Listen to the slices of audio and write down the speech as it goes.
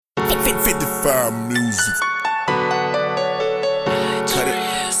55 music. Cut it.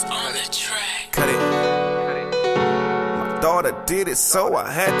 Cut it. My daughter did it, so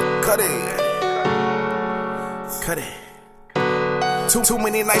I had to cut it. Cut it. Too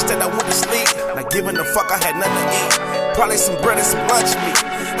many nights that I went to sleep, not giving a fuck, I had nothing to eat. Probably some bread and some lunch meat.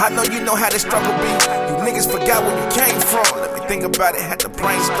 I know you know how this struggle be. You niggas forgot where you came from. Let me think about it, had to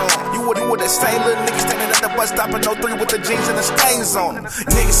brainstorm. You with that same little nigga standing at the bus stop in 03 with the jeans and the stains on them.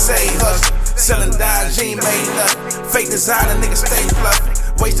 Niggas say hustle, selling dimes, you ain't made nothing. Fake designer, niggas stay bluffing.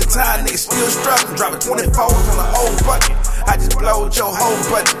 Waste of time, niggas still struggling. Driving 24s on the old bucket. I just blowed your whole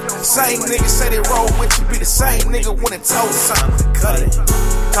budget. Same niggas say they roll with you, be the same nigga when it told something. Cut it.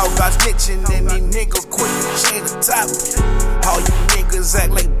 Talk about snitching and these niggas quick to change the topic. All you niggas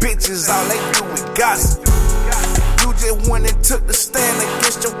act like bitches, all they do is gossip. You just went and took the stand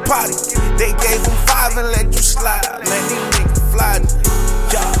against your party. They gave them 5 and let you slide. Man, these niggas fly.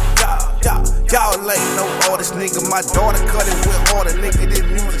 Y'all ain't no artist, nigga. My daughter cut it with order, nigga. This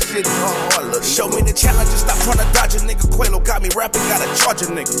music shit is hard. Look, show me the challenge, just stop trying to dodge a nigga. Quelo got me rapping, gotta charge a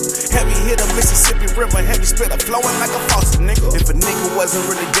nigga. Heavy hitter, Mississippi River, heavy spitter, flowing like a faucet, nigga. If a nigga wasn't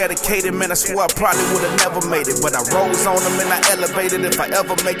really dedicated, man, I swear I probably would've never made it. But I rose on them and I elevated. If I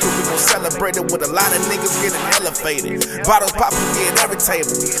ever make it, we gon' celebrate it with a lot of niggas getting elevated. Bottles popping, yeah, at every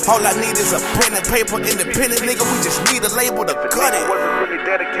table. All I need is a pen and paper, independent nigga. We just need a label to cut it. Wasn't really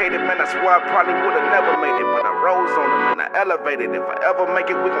dedicated, man, I swear I probably would've never made it. But I rose on them and I elevated. If I ever make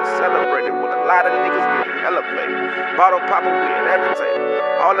it, we gon' celebrate it with a lot of niggas getting elevated. Bottle popping, we at every table.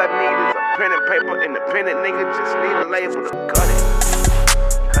 All I need is a pen and paper, independent nigga. Just need a label to cut it.